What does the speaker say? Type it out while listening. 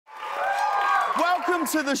Welcome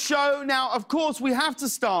to the show. Now, of course, we have to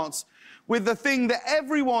start with the thing that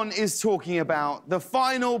everyone is talking about. The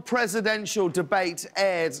final presidential debate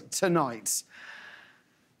aired tonight.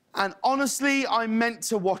 And honestly, I meant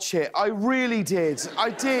to watch it. I really did. I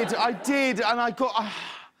did, and I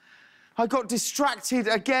got distracted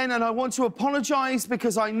again, and I want to apologise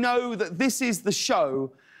because I know that this is the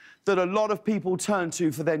show that a lot of people turn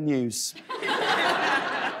to for their news.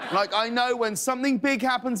 Like, I know when something big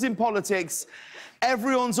happens in politics,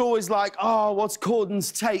 everyone's always like, oh, what's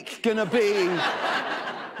Corden's take gonna be?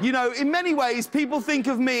 You know, in many ways, people think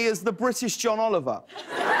of me as the British John Oliver.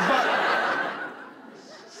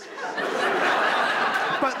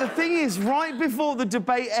 But the thing is, right before the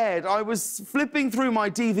debate aired, I was flipping through my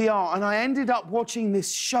DVR and I ended up watching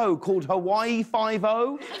this show called Hawaii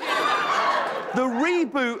Five-0. The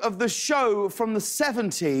reboot of the show from the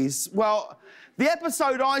 70s. Well, the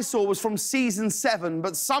episode I saw was from season 7,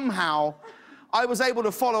 but somehow I was able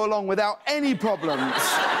to follow along without any problems.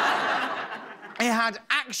 It had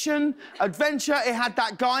action, adventure, it had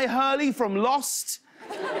that guy Hurley from Lost.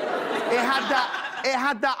 It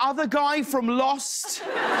had that other guy from Lost.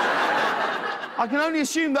 I can only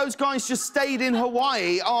assume those guys just stayed in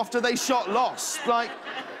Hawaii after they shot Lost. Like,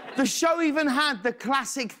 the show even had the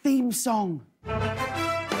classic theme song.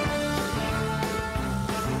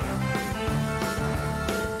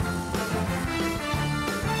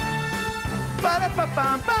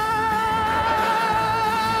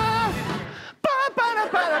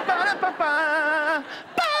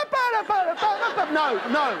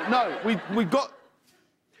 No.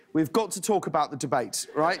 We've got to talk about the debate,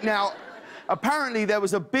 right? Now, apparently there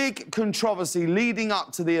was a big controversy leading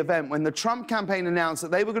up to the event when the Trump campaign announced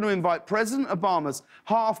that they were going to invite President Obama's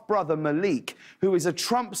half-brother, Malik, who is a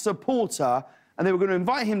Trump supporter, and they were going to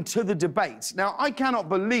invite him to the debate. Now, I cannot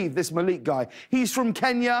believe this Malik guy. He's from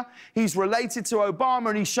Kenya, he's related to Obama,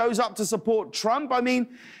 and he shows up to support Trump. I mean,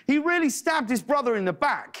 he really stabbed his brother in the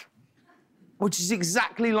back, which is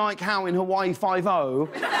exactly like how in Hawaii Five-0,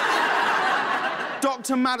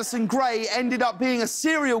 Dr. Madison Gray ended up being a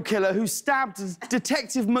serial killer who stabbed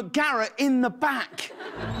Detective McGarrett in the back.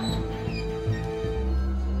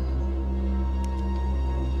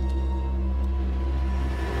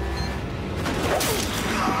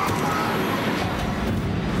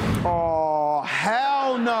 Oh,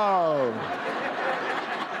 hell no.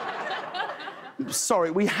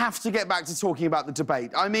 Sorry, we have to get back to talking about the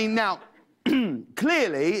debate. I mean, now,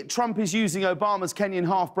 clearly, Trump is using Obama's Kenyan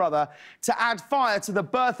half-brother to add fire to the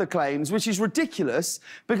birther claims, which is ridiculous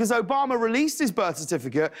because Obama released his birth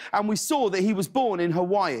certificate and we saw that he was born in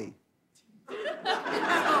Hawaii.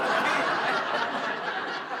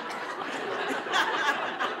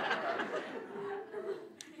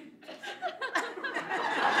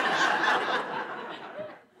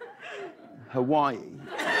 Hawaii.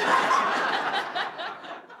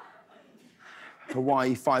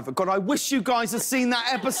 Hawaii Five. God, I wish you guys had seen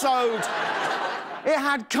that episode. It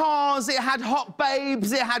had cars, it had hot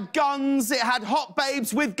babes, it had guns, it had hot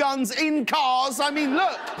babes with guns in cars. I mean,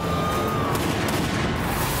 look.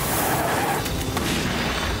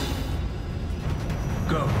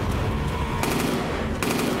 Go.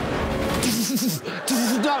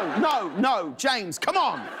 No, James, come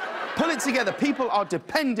on. Pull it together. People are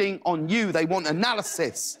depending on you. They want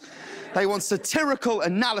analysis. They want satirical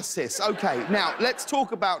analysis. OK, now, let's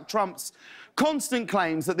talk about Trump's constant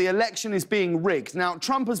claims that the election is being rigged. Now,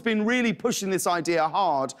 Trump has been really pushing this idea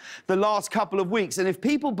hard the last couple of weeks, and if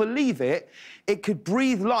people believe it, it could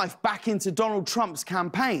breathe life back into Donald Trump's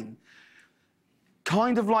campaign.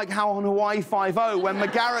 Kind of like how on Hawaii Five-0, when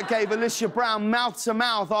McGarrett gave Alicia Brown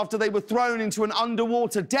mouth-to-mouth after they were thrown into an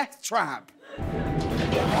underwater death trap.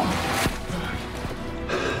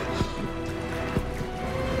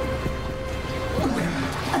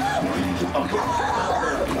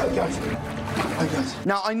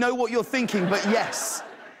 Now, I know what you're thinking, but yes,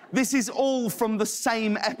 this is all from the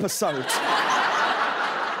same episode.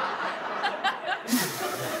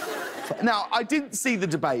 Now, I didn't see the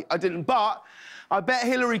debate, but I bet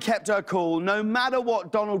Hillary kept her cool no matter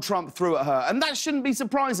what Donald Trump threw at her. And that shouldn't be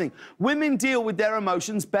surprising. Women deal with their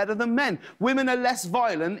emotions better than men. Women are less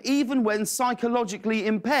violent, even when psychologically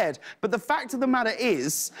impaired. But the fact of the matter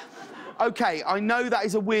is, OK, I know that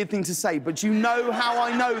is a weird thing to say, but you know how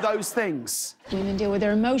I know those things. Women deal with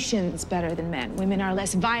their emotions better than men. Women are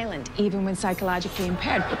less violent, even when psychologically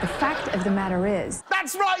impaired. But the fact of the matter is...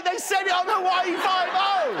 That's right, they said it on Hawaii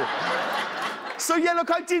Five-0! So, yeah,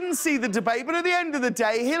 look, I didn't see the debate, but at the end of the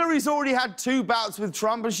day, Hillary's already had 2 bouts with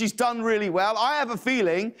Trump and she's done really well. I have a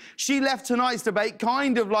feeling she left tonight's debate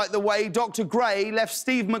kind of like the way Dr. Gray left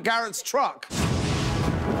Steve McGarrett's truck.